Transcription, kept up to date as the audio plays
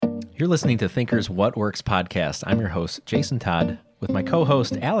You're listening to Thinkers What Works podcast. I'm your host, Jason Todd, with my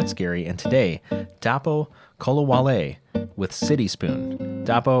co-host, Alex Gary, and today, Dapo Kolawole with City Spoon.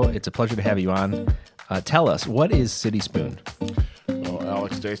 Dapo, it's a pleasure to have you on. Tell us, what is City Spoon? Well,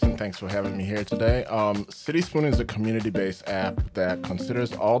 Alex, Jason, thanks for having me here today. City Spoon is a community-based app that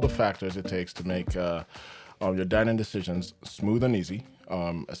considers all the factors it takes to make your dining decisions smooth and easy,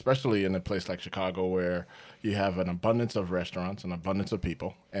 especially in a place like Chicago where you have an abundance of restaurants, an abundance of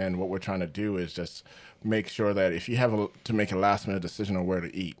people. And what we're trying to do is just make sure that if you have to make a last-minute decision on where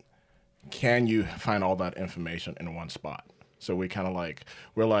to eat, can you find all that information in one spot? So we're like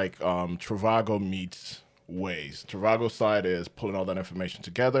Trivago meets Waze. Trivago's side is pulling all that information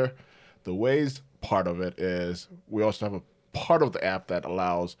together. The Waze part of it is we also have a part of the app that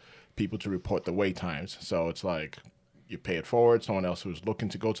allows people to report the wait times. So it's like you pay it forward. Someone else who's looking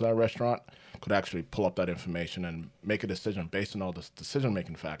to go to that restaurant could actually pull up that information and make a decision based on all the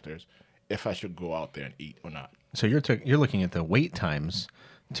decision-making factors if I should go out there and eat or not. So you're looking at the wait times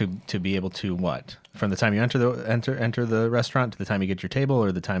to be able to what? From the time you enter the restaurant to the time you get your table,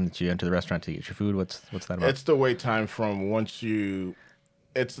 or the time that you enter the restaurant to get your food? What's that about? It's the wait time from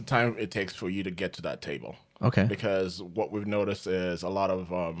it's the time it takes for you to get to that table. Okay. Because what we've noticed is a lot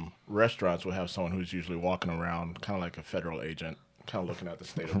of restaurants will have someone who's usually walking around kind of like a federal agent, kind of looking at the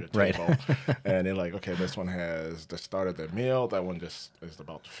state of your Right. table. And they're like, okay, this one has just started their meal. That one just is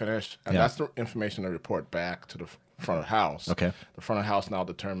about to finish. And that's the information they report back to the front of house. Okay. The front of house now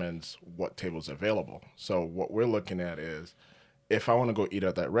determines what table's available. So what we're looking at is if I want to go eat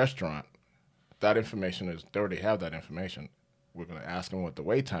at that restaurant, that information they already have that information. We're going to ask them what the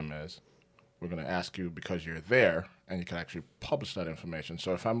wait time is. We're going to ask you because you're there, and you can actually publish that information.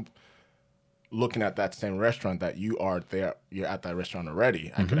 So if I'm looking at that same restaurant that you are there, you're at that restaurant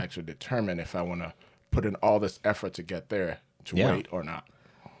already, I could actually determine if I want to put in all this effort to get there to wait or not.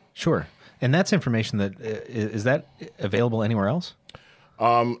 Sure. And that's information that is that available anywhere else?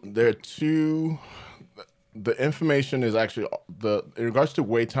 There are two. The information is actually in regards to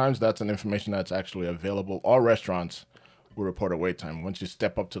wait times. That's an information that's actually available. All restaurants will report a wait time. Once you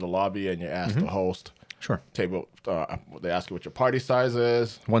step up to the lobby and you ask the host, table, they ask you what your party size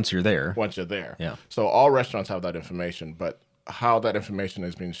is. Once you're there. Yeah. So all restaurants have that information, but how that information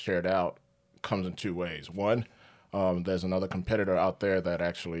is being shared out comes in two ways. One, there's another competitor out there that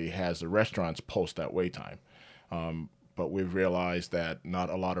actually has the restaurants post that wait time. But we've realized that not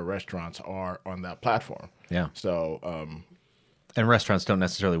a lot of restaurants are on that platform. Yeah. So, and restaurants don't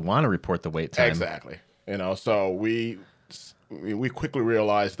necessarily want to report the wait time. Exactly. So we quickly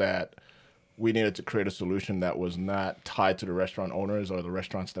realized that we needed to create a solution that was not tied to the restaurant owners or the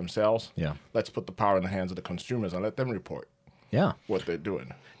restaurants themselves. Yeah. Let's put the power in the hands of the consumers and let them report what they're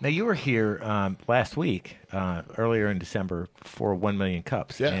doing. Now, you were here last week, earlier in December, for 1 Million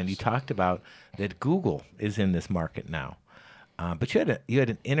Cups, and you talked about that Google is in this market now. But you had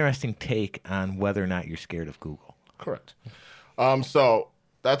an interesting take on whether or not you're scared of Google. Correct. So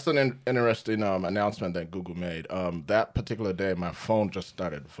that's an interesting announcement that Google made. That particular day, my phone just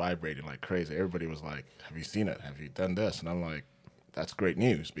started vibrating like crazy. Everybody was like, have you seen it? Have you done this? And I'm like, that's great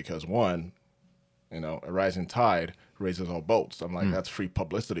news because one, a rising tide raises all boats. I'm like, that's free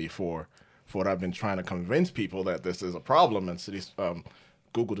publicity for what I've been trying to convince people that this is a problem, and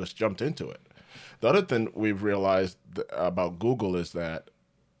Google just jumped into it. The other thing we've realized about Google is that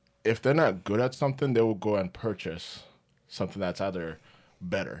if they're not good at something, they will go and purchase something that's either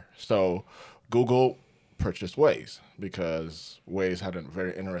better. So Google purchased Waze because Waze had a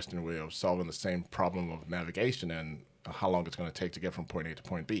very interesting way of solving the same problem of navigation and how long it's going to take to get from point A to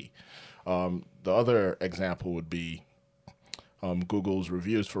point B. The other example would be Google's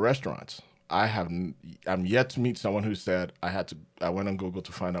reviews for restaurants. I'm yet to meet someone who said I went on Google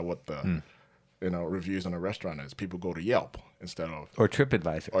to find out what the reviews on a restaurant is. People go to Yelp instead of or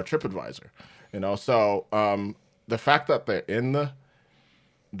TripAdvisor. So the fact that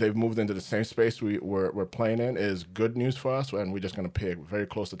they've moved into the same space we're playing in is good news for us, and we're just going to pay very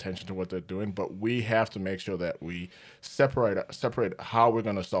close attention to what they're doing. But we have to make sure that we separate how we're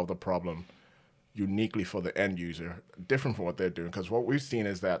going to solve the problem uniquely for the end user, different from what they're doing. Because what we've seen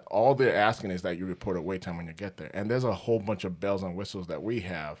is that all they're asking is that you report a wait time when you get there. And there's a whole bunch of bells and whistles that we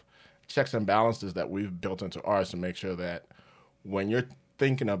have, checks and balances that we've built into ours to make sure that when you're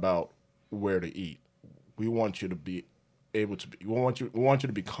thinking about where to eat, we want you to be able to we want you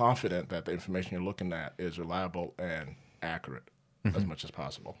to be confident that the information you're looking at is reliable and accurate as much as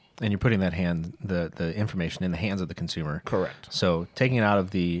possible. And you're putting the information in the hands of the consumer. Correct. So taking it out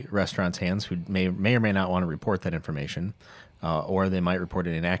of the restaurant's hands, who may or may not want to report that information, or they might report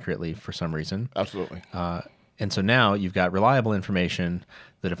it inaccurately for some reason. Absolutely. And so now you've got reliable information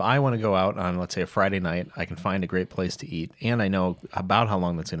that if I want to go out on, let's say, a Friday night, I can find a great place to eat, and I know about how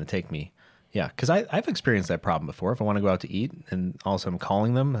long that's going to take me. Yeah, because I've experienced that problem before. If I want to go out to eat, and all of a sudden I'm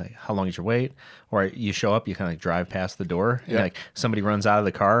calling them, like, how long is your wait? Or you show up, you kind of like drive past the door, and like somebody runs out of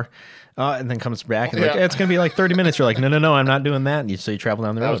the car, and then comes back, and like, it's going to be like 30 minutes. You're like, no, I'm not doing that. And so you travel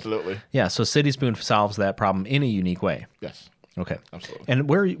down the road. Absolutely. Yeah, so City Spoon solves that problem in a unique way. Yes. Okay. Absolutely. And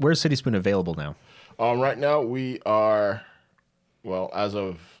where's City Spoon available now? Right now we are, well, as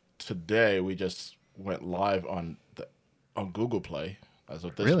of today, we just went live on Google Play as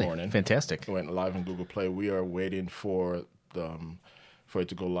of this morning. Fantastic. We went live on Google Play. We are waiting for it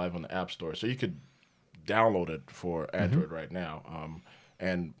to go live on the App Store, so you could download it for Android right now.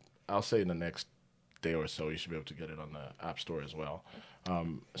 And I'll say in the next day or so, you should be able to get it on the App Store as well.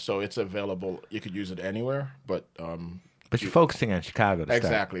 So it's available. You could use it anywhere, but you're focusing on Chicago to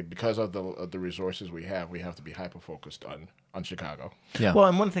exactly start. Because of the resources we have to be hyper focused on Chicago. Yeah. Well,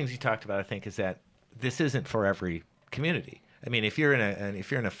 and one of the things you talked about, I think, is that this isn't for every community. I mean, if you're in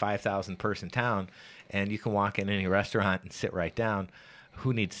a 5,000 person town, and you can walk in any restaurant and sit right down,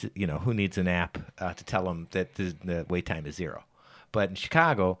 who needs an app to tell them that the wait time is 0? But in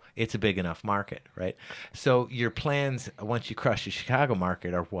Chicago, it's a big enough market, right? So your plans once you crush the Chicago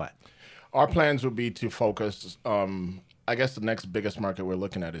market are what? Our plans would be to focus. I guess the next biggest market we're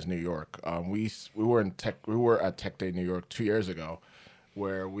looking at is New York. We were at Tech Day New York 2 years ago,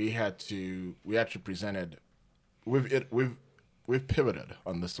 where we actually presented. We've pivoted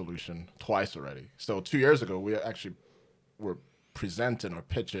on this solution twice already. So 2 years ago, we actually were presenting or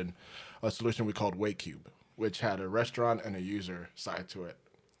pitching a solution we called WaitCube, which had a restaurant and a user side to it.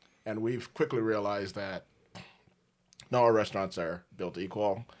 And we've quickly realized that not all restaurants are built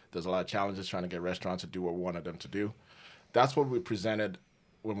equal. There's a lot of challenges trying to get restaurants to do what we wanted them to do. That's what we presented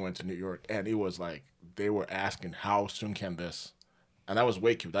when we went to New York. And it was like they were asking, how soon can this? And that was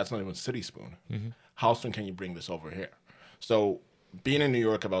WaitCube. That's not even City Spoon. Mm-hmm. How soon can you bring this over here? So being in New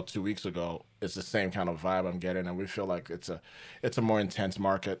York about 2 weeks ago, it's the same kind of vibe I'm getting, and we feel like it's a more intense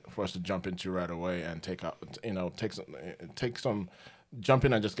market for us to jump into right away and jump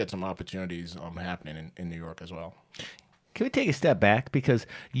in and just get some opportunities happening in New York as well. Can we take a step back, because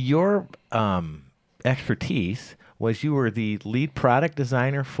your expertise was you were the lead product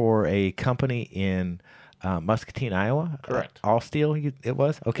designer for a company in Muscatine, Iowa? Correct. Allsteel, it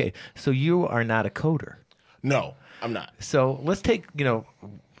was? Okay, so you are not a coder. No, I'm not. So let's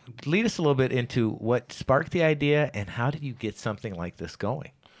lead us a little bit into what sparked the idea and how did you get something like this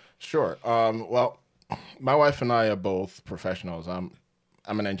going? Sure. Well, my wife and I are both professionals. I'm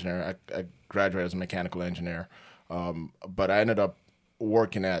an engineer. I graduated as a mechanical engineer, but I ended up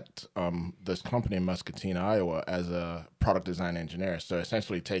working at this company in Muscatine, Iowa, as a product design engineer. So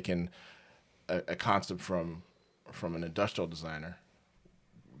essentially taking a concept from an industrial designer,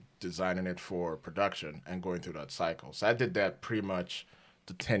 designing it for production, and going through that cycle. So I did that pretty much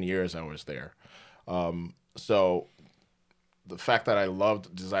the 10 years I was there. So the fact that I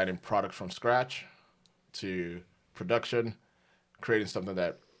loved designing product from scratch to production, creating something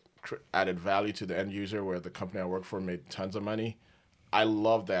that added value to the end user, where the company I worked for made tons of money, I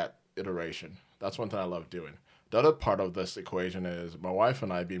love that iteration. That's one thing I love doing. The other part of this equation is my wife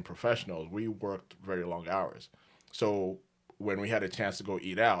and I, being professionals, we worked very long hours. So when we had a chance to go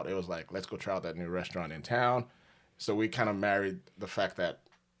eat out, it was like, let's go try out that new restaurant in town. So we kind of married the fact that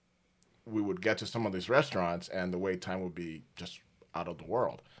we would get to some of these restaurants and the wait time would be just out of the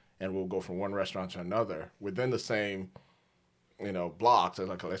world. And we'll go from one restaurant to another within the same, blocks. It's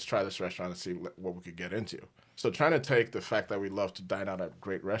like, let's try this restaurant and see what we could get into. So trying to take the fact that we love to dine out at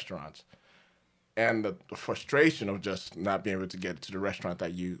great restaurants and the frustration of just not being able to get to the restaurant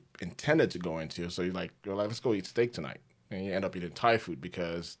that you intended to go into. So you're like, let's go eat steak tonight. And you end up eating Thai food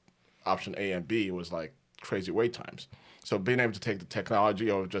because option A and B was like crazy wait times. So being able to take the technology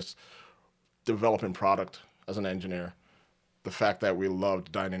of just developing product as an engineer, the fact that we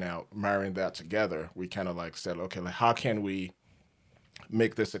loved dining out, marrying that together, we kind of like said, okay, how can we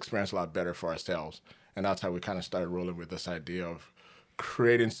make this experience a lot better for ourselves? And that's how we kind of started rolling with this idea of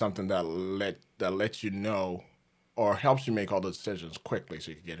creating something that lets you know or helps you make all the decisions quickly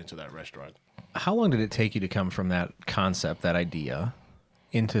so you can get into that restaurant. How long did it take you to come from that concept, that idea,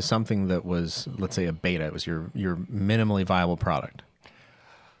 into something that was, let's say, a beta? It was your minimally viable product.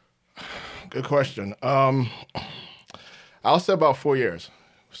 Good question. I'll say about 4 years.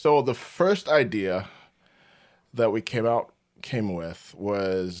 So the first idea that we came with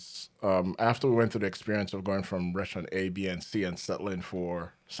was after we went through the experience of going from restaurant A, B, and C and settling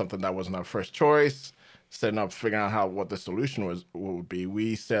for something that wasn't our first choice, figuring out what the solution would be.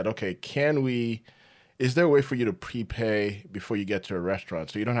 We said, okay, is there a way for you to prepay before you get to a restaurant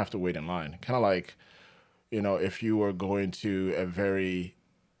so you don't have to wait in line? Kind of like, if you were going to a very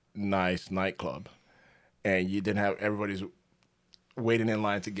nice nightclub and you didn't have everybody's waiting in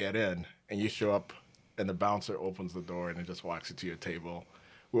line to get in, and you show up and the bouncer opens the door and it just walks you to your table.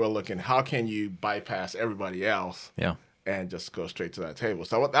 We're looking, how can you bypass everybody else and just go straight to that table?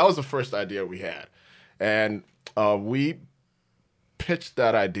 So that was the first idea we had. And we pitched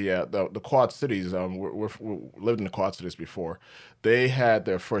that idea. The Quad Cities, we lived in the Quad Cities before. They had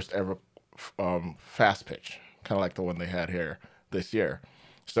their first ever fast pitch, kind of like the one they had here this year.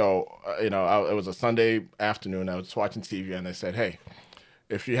 So, it was a Sunday afternoon. I was watching TV and they said, hey,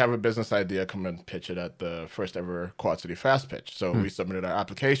 if you have a business idea, come and pitch it at the first ever Quad City Fast Pitch. So we submitted our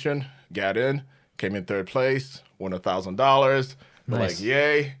application, got in, came in third place, won $1,000. We're like,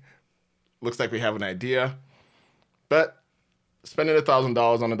 yay. Looks like we have an idea. But spending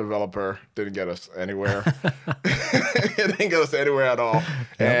 $1,000 on a developer didn't get us anywhere. It didn't get us anywhere at all.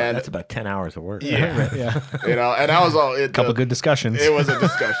 Yeah, and that's about 10 hours of work. Yeah. And that was all. Couple good discussions. It was a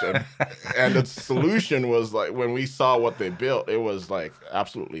discussion. And the solution was like, when we saw what they built, it was like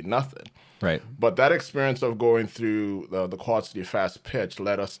absolutely nothing. Right. But that experience of going through the Quad City Fast Pitch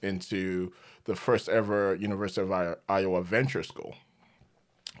led us into the first ever University of Iowa Venture School,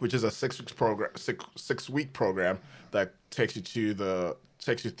 which is a 6-week program that takes you through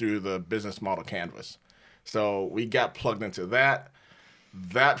the business model canvas. So we got plugged into that.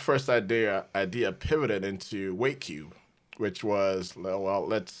 That first idea pivoted into WaitCube, which was, well,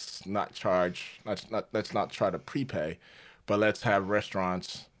 let's not try to prepay, but let's have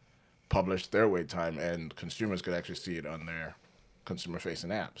restaurants publish their wait time and consumers could actually see it on their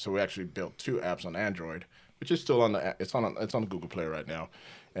consumer-facing app. So we actually built 2 apps on Android, which is still it's on Google Play right now,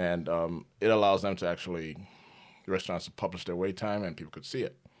 and it allows them to actually restaurants to publish their wait time and people could see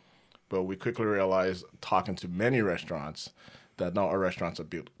it. But we quickly realized, talking to many restaurants, that not all restaurants are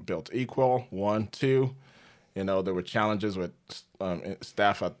built equal. 1, 2, there were challenges with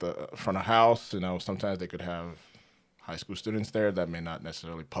staff at the front of house. Sometimes they could have high school students there that may not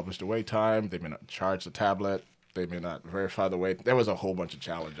necessarily publish the wait time. They may not charge the tablet. They may not verify the wait. There was a whole bunch of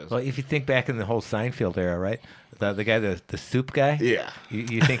challenges. Well, if you think back in the whole Seinfeld era, right? The guy, the soup guy. Yeah.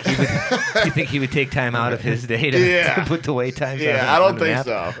 You think he would? You think he would take time out of his day to put the wait times? Yeah, I don't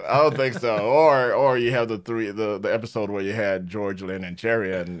think so. Or you have the episode where you had George, Lynn, and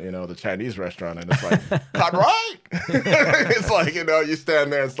Jerry, and the Chinese restaurant, and it's like, cut right. It's like you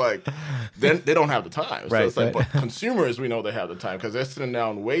stand there. It's like they don't have the time. So it's like, but consumers, we know they have the time because they're sitting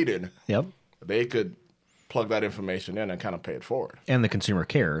down waiting. Yep. They could plug that information in and kind of pay it forward. And the consumer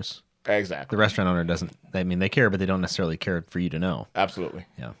cares. Exactly. The restaurant owner doesn't. I mean, they care, but they don't necessarily care for you to know. Absolutely.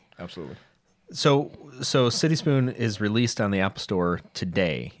 Yeah. Absolutely. So CitySpoon is released on the App Store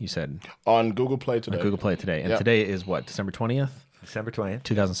today, you said? On Google Play today. On Google Play today. And today is what, December 20th? December 20th.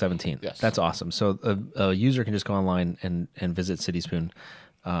 2017. Yes. That's awesome. So a user can just go online and visit CitySpoon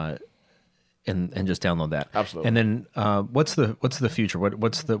and just download that. Absolutely. And then what's the future?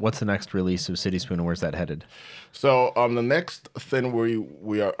 What's the next release of CitySpoon, and where's that headed? So the next thing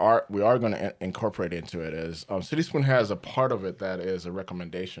we are going to incorporate into it is CitySpoon has a part of it that is a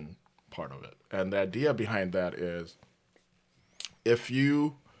recommendation part of it, and the idea behind that is if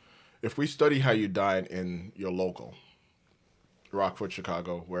we study how you dine in your local, Rockford,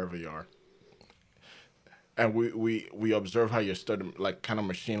 Chicago, wherever you are. And we observe how you're studying, like kind of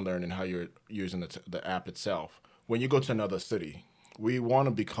machine learning, how you're using the app itself. When you go to another city, we want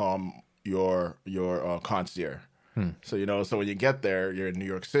to become your concierge. So so when you get there, you're in New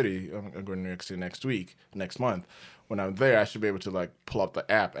York City. I'm going to New York City next month. When I'm there, I should be able to like pull up the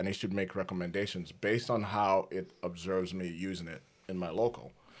app, and it should make recommendations based on how it observes me using it in my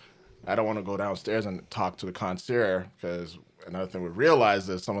local. I don't want to go downstairs and talk to the concierge because another thing we realized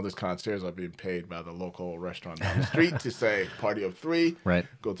is some of these concierges are being paid by the local restaurant down the street to say party of 3, right?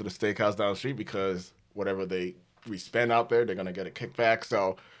 Go to the steakhouse down the street because whatever we spend out there, they're going to get a kickback.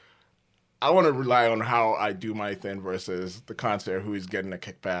 So I want to rely on how I do my thing versus the concierge who is getting a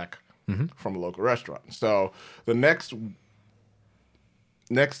kickback from a local restaurant. So the next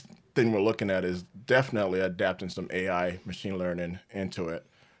thing we're looking at is definitely adapting some AI machine learning into it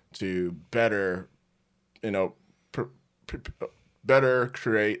to better, better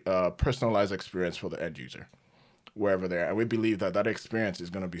create a personalized experience for the end user, wherever they're at. And we believe that experience is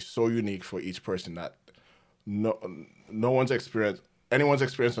going to be so unique for each person that anyone's experience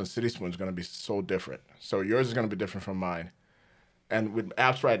on CitySpoon is going to be so different. So yours is going to be different from mine. And with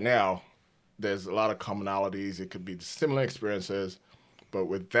apps right now, there's a lot of commonalities. It could be similar experiences, But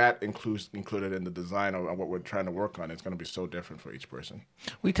with that included in the design of what we're trying to work on, it's going to be so different for each person.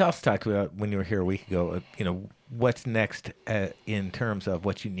 We also talked about when you were here a week ago, what's next in terms of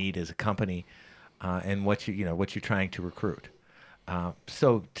what you need as a company and what you're trying to recruit.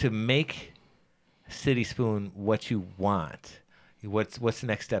 So to make City Spoon what you want, what's the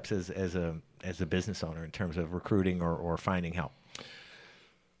next steps as a business owner in terms of recruiting or finding help?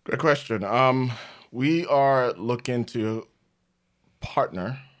 Good question. We are looking to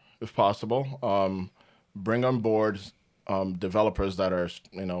partner, if possible, bring on board developers that are,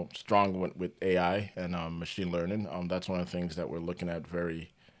 strong with AI and machine learning. That's one of the things that we're looking at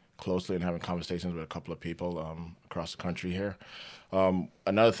very closely and having conversations with a couple of people across the country here.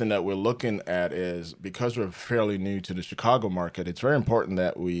 Another thing that we're looking at is, because we're fairly new to the Chicago market, it's very important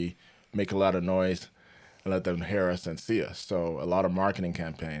that we make a lot of noise and let them hear us and see us. So a lot of marketing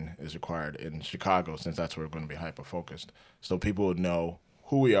campaign is required in Chicago, since that's where we're going to be hyper-focused. So people would know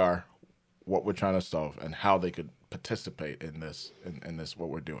who we are, what we're trying to solve, and how they could participate in this, what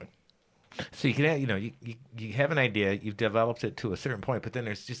we're doing. So you can have, you have an idea, you've developed it to a certain point, but then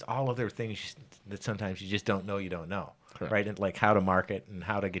there's just all other things that sometimes you just don't know, Correct. Right? And like how to market and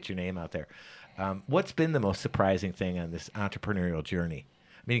how to get your name out there. What's been the most surprising thing on this entrepreneurial journey?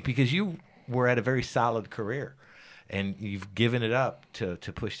 I mean, because you were at a very solid career, and you've given it up to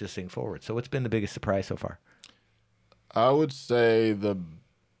push this thing forward. So what's been the biggest surprise so far? I would say the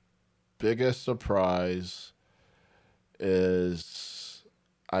biggest surprise is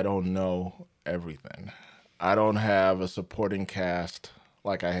I don't know everything. I don't have a supporting cast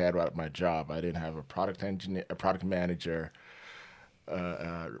like I had at my job. I didn't have a product engineer, a product manager,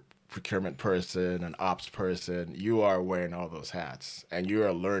 a procurement person, an ops person. You are wearing all those hats, and you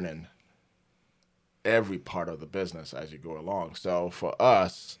are learning every part of the business as you go along. So for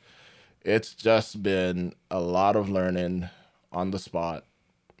us, it's just been a lot of learning on the spot,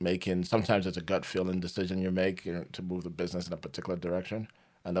 sometimes it's a gut feeling decision you make to move the business in a particular direction.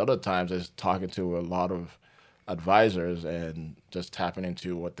 And other times it's talking to a lot of advisors and just tapping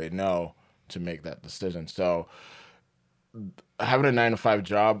into what they know to make that decision. So having a 9-to-5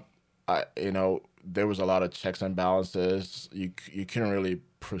 job, there was a lot of checks and balances. You couldn't really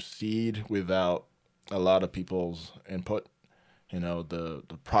proceed without a lot of people's input. The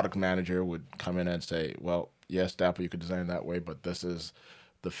product manager would come in and say, well, yes, Dapper, you could design it that way, but this is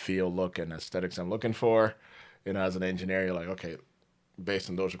the feel, look, and aesthetics I'm looking for. As an engineer, you're like, okay, based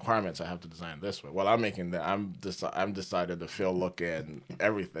on those requirements, I have to design this way. Well, I'm decided the feel, look, and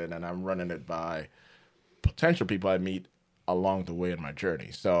everything, and I'm running it by potential people I meet along the way in my journey.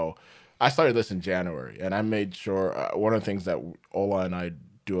 So I started this in January, and I made sure one of the things that Ola and I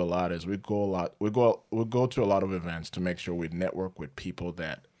do a lot is we go to a lot of events to make sure we network with people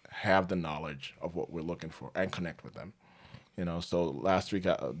that have the knowledge of what we're looking for and connect with them. So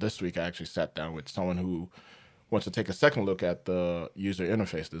this week I actually sat down with someone who wants to take a second look at the user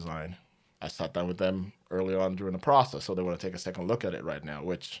interface design. I sat down with them early on during the process, so they want to take a second look at it right now,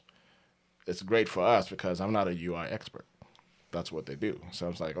 which it's great for us because I'm not a UI expert. That's what they do. So I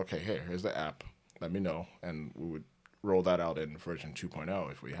was like, okay, here's the app. Let me know, and we would roll that out in version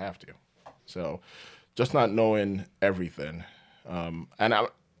 2.0 if we have to. So just not knowing everything. And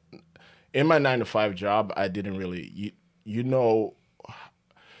in my 9-to-5 job, I didn't really,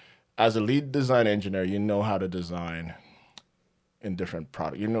 as a lead design engineer, you know how to design in different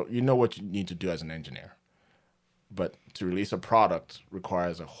products. You know what you need to do as an engineer. But to release a product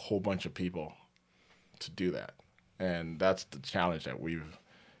requires a whole bunch of people to do that. And that's the challenge that we've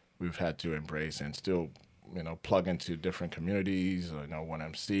had to embrace and still plug into different communities,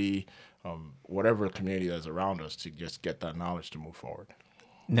 1MC, whatever community that's around us to just get that knowledge to move forward.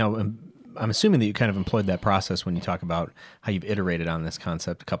 Now, I'm assuming that you kind of employed that process when you talk about how you've iterated on this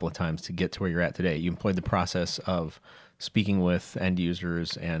concept a couple of times to get to where you're at today. You employed the process of speaking with end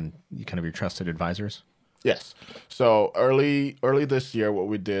users and kind of your trusted advisors? Yes. So early this year, what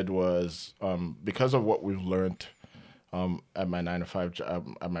we did was, because of what we've learned at my 9-to-5 job,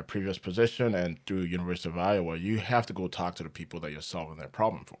 at my previous position and through University of Iowa, you have to go talk to the people that you're solving their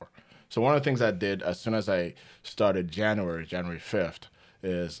problem for. So one of the things I did as soon as I started January 5th,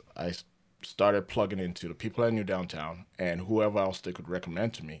 is I started plugging into the people I knew downtown and whoever else they could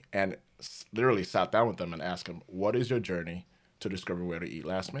recommend to me, and literally sat down with them and asked them, what is your journey to discover where to eat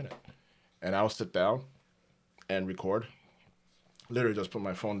last minute? And I'll sit down and record, literally just put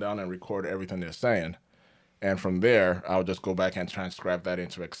my phone down and record everything they're saying. And from there, I'll just go back and transcribe that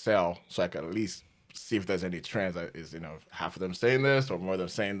into Excel so I can at least see if there's any trends. Is half of them saying this or more of them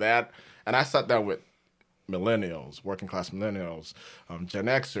saying that? And I sat down with millennials, working class millennials, Gen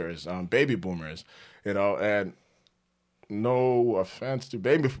Xers, baby boomers, and no offense to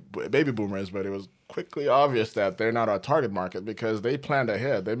baby boomers, but it was quickly obvious that they're not our target market because they planned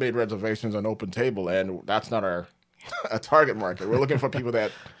ahead. They made reservations on OpenTable, and that's not our a target market. We're looking for people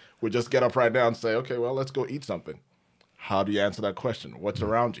that would just get up right now and say, okay, well, let's go eat something. How do you answer that question? What's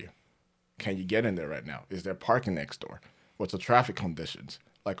around you? Can you get in there right now? Is there parking next door? What's the traffic conditions?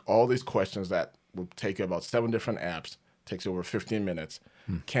 Like all these questions that will take you about 7 different apps, takes you over 15 minutes.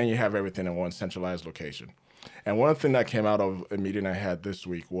 Can you have everything in one centralized location? And one thing that came out of a meeting I had this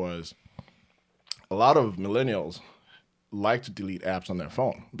week was a lot of millennials like to delete apps on their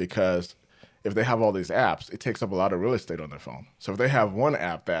phone because if they have all these apps, it takes up a lot of real estate on their phone. So if they have one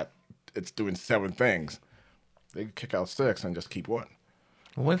app that it's doing 7 things, they can kick out 6 and just keep one.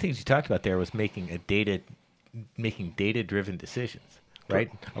 Well, one of the things you talked about there was making data-driven decisions, right?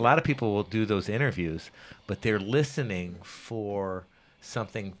 A lot of people will do those interviews, but they're listening for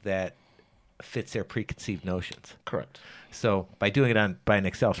something that fits their preconceived notions. Correct. So by doing it by an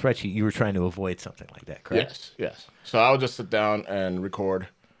Excel spreadsheet, you were trying to avoid something like that, correct? Yes. So I would just sit down and record,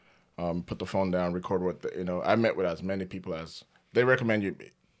 put the phone down, record what I met with as many people as they recommend you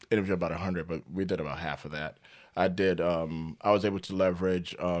interview about 100, but we did about half of that. I was able to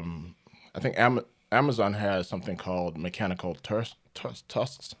leverage, I think Amazon has something called Mechanical Turk.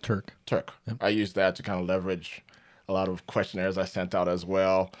 Yep. I used that to kind of leverage a lot of questionnaires I sent out as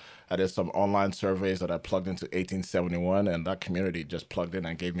well. I did some online surveys that I plugged into 1871, and that community just plugged in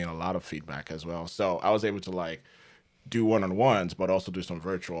and gave me a lot of feedback as well. So I was able to do one-on-ones, but also do some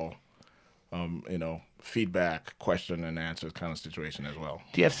virtual, feedback, question and answer kind of situation as well.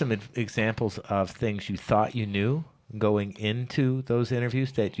 Do you have some examples of things you thought you knew going into those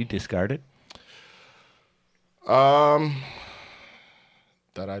interviews that you discarded? That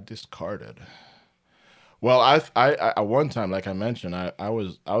I discarded. Well, I at one time, like I mentioned, I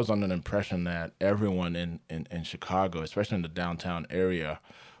was under the impression that everyone in Chicago, especially in the downtown area,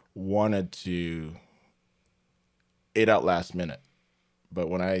 wanted to eat out last minute. But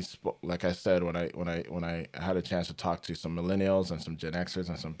when I like I said, when I had a chance to talk to some millennials and some Gen Xers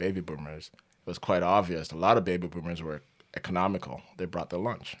and some baby boomers, it was quite obvious. A lot of baby boomers were economical. They brought their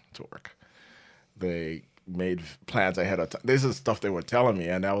lunch to work. They made plans ahead of time. This is stuff they were telling me,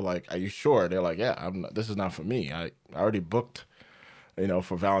 and I was like, "Are you sure?" They're like, "Yeah, this is not for me. I already booked,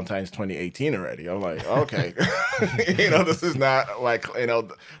 for Valentine's 2018 already." I'm like, "Okay, this is not like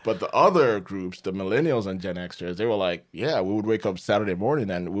But the other groups, the millennials and Gen Xers, they were like, "Yeah, we would wake up Saturday morning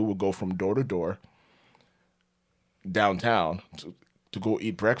and we would go from door to door downtown to go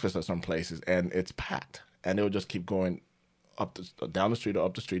eat breakfast at some places, and it's packed, and they would just keep going down the street or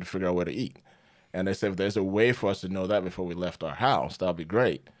up the street to figure out where to eat." And they said, if there's a way for us to know that before we left our house, that'd be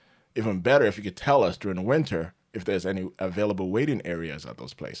great. Even better if you could tell us during the winter if there's any available waiting areas at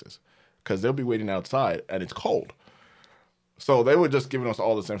those places, because they'll be waiting outside and it's cold. So they were just giving us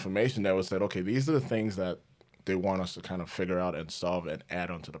all this information that was said, okay, these are the things that they want us to kind of figure out and solve and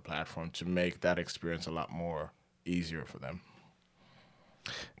add onto the platform to make that experience a lot more easier for them.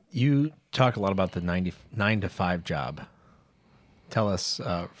 You talk a lot about the 9 to 5 job. Tell us,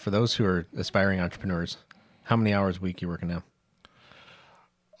 for those who are aspiring entrepreneurs, how many hours a week you working now?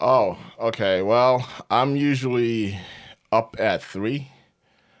 Oh, okay. Well, I'm usually up at 3.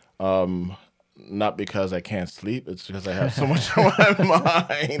 Not because I can't sleep. It's because I have so much on my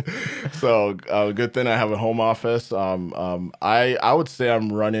mind. So good thing I have a home office. I would say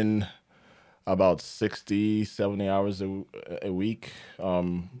I'm running about 60, 70 hours a week.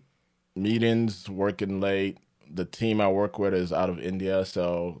 Meetings, working late. The team I work with is out of India,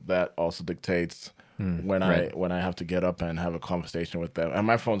 so that also dictates when I have to get up and have a conversation with them. And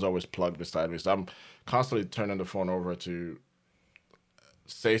my phone's always plugged beside me, so I'm constantly turning the phone over to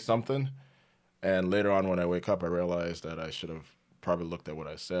say something. And later on, when I wake up, I realize that I should have probably looked at what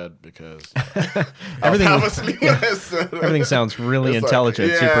I said because everything sounds really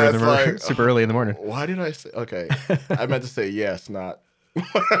intelligent. Super early in the morning. Why did I say? Okay, I meant to say yes, not.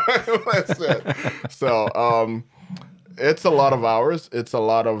 What I said. So it's a lot of hours. It's a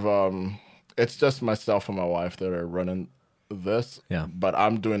lot of it's just myself and my wife that are running this. Yeah. But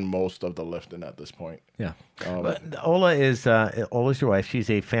I'm doing most of the lifting at this point. Yeah. But Ola's your wife. She's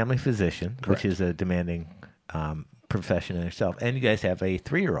a family physician, Correct. Which is a demanding profession in itself. And you guys have a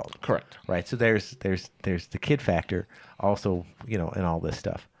 3-year-old. Correct. Right. So there's the kid factor also, in all this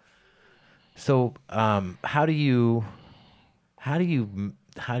stuff. So how do you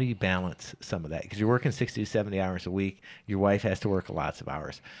balance some of that? Because you're working 60 to 70 hours a week. Your wife has to work lots of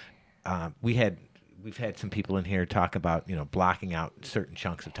hours. We've had some people in here talk about, blocking out certain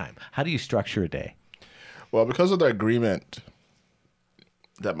chunks of time. How do you structure a day? Well, because of the agreement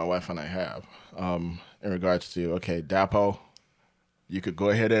that my wife and I have in regards to, okay, Dapo, you could go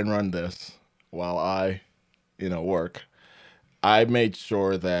ahead and run this while I, work. I made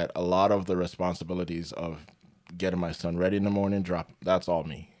sure that a lot of the responsibilities of getting my son ready in the morning, that's all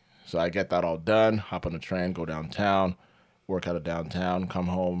me. So I get that all done, hop on the train, go downtown, work out of downtown, come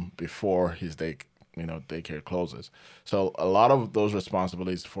home before his daycare closes. So a lot of those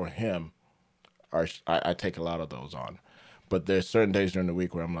responsibilities for him I take a lot of those on. But there's certain days during the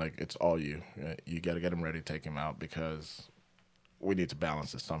week where I'm like, it's all you. You got to get him ready, take him out, because we need to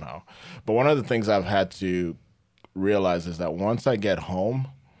balance it somehow. But one of the things I've had to realize is that once I get home,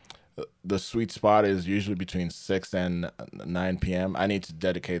 the sweet spot is usually between 6 and 9 p.m. I need to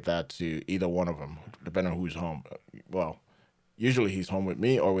dedicate that to either one of them, depending on who's home. Well, usually he's home with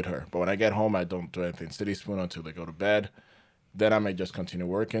me or with her. But when I get home, I don't do anything City Spoon until they go to bed. Then I may just continue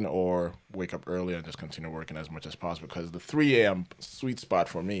working or wake up early and just continue working as much as possible, because the 3 a.m. sweet spot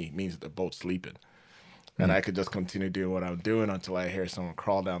for me means they're both sleeping. And I could just continue doing what I'm doing until I hear someone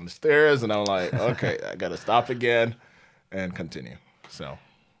crawl down the stairs, and I'm like, okay, I got to stop again and continue.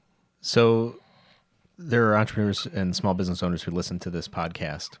 So there are entrepreneurs and small business owners who listen to this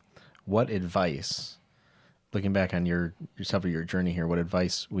podcast. What advice, looking back on yourself or your journey here, what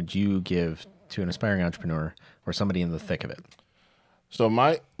advice would you give to an aspiring entrepreneur or somebody in the thick of it? So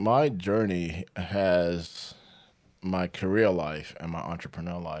my journey has my career life and my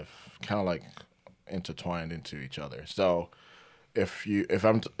entrepreneur life kind of like intertwined into each other. So if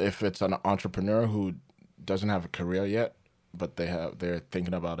it's an entrepreneur who doesn't have a career yet, but they're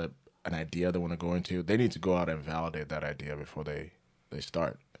thinking about an idea they want to go into, they need to go out and validate that idea before they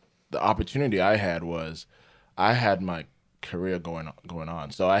start. The opportunity I had was I had my career going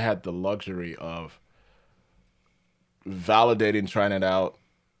on. So I had the luxury of validating, trying it out,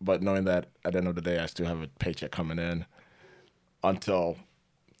 but knowing that at the end of the day, I still have a paycheck coming in until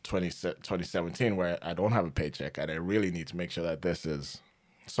 2017, where I don't have a paycheck, and I really need to make sure that this is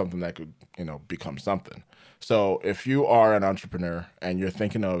something that could, become something. So if you are an entrepreneur and you're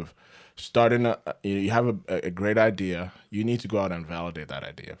thinking of starting, you have a great idea, you need to go out and validate that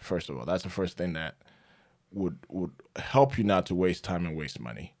idea. First of all, that's the first thing that would help you not to waste time and waste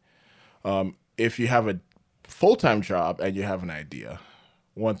money. If you have a full-time job and you have an idea,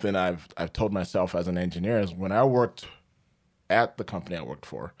 one thing I've told myself as an engineer is when I worked at the company I worked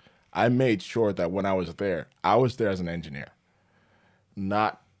for, I made sure that when I was there as an engineer,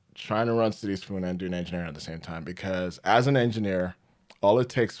 not trying to run City Spoon and doing engineering at the same time. Because as an engineer, all it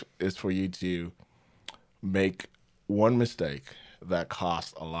takes is for you to make one mistake that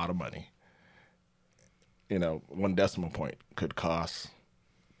costs a lot of money. 1 decimal point could cost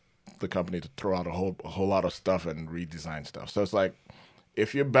the company to throw out a whole lot of stuff and redesign stuff. So it's like,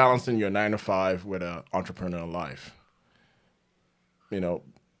 if you're balancing your 9 to 5 with an entrepreneurial life,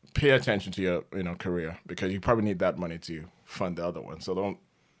 pay attention to your career, because you probably need that money to fund the other one. So don't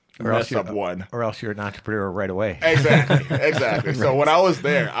mess up one. Or else you're an entrepreneur right away. Exactly. Right. So when I was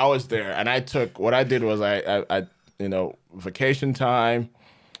there, and what I did was I vacation time,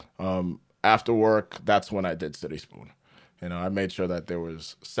 after work, that's when I did City Spoon. I made sure that there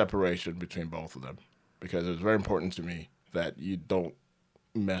was separation between both of them, because it was very important to me that you don't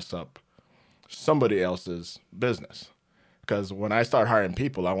mess up somebody else's business. Because when I start hiring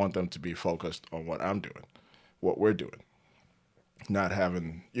people, I want them to be focused on what I'm doing, what we're doing. I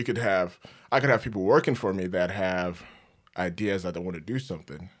could have people working for me that have ideas that they want to do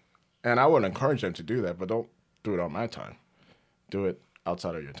something, and I would encourage them to do that, but don't do it on my time. Do it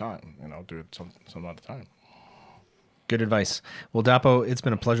outside of your time. Do it some other time. Good advice. Well, Dapo, it's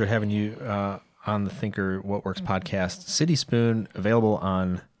been a pleasure having you on the Thinker What Works podcast. City Spoon, available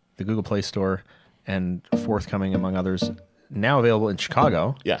on the Google Play Store and forthcoming, among others, now available in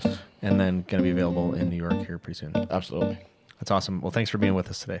Chicago. Yes. And then going to be available in New York here pretty soon. Absolutely. That's awesome. Well, thanks for being with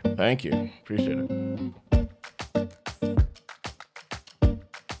us today. Thank you. Appreciate it.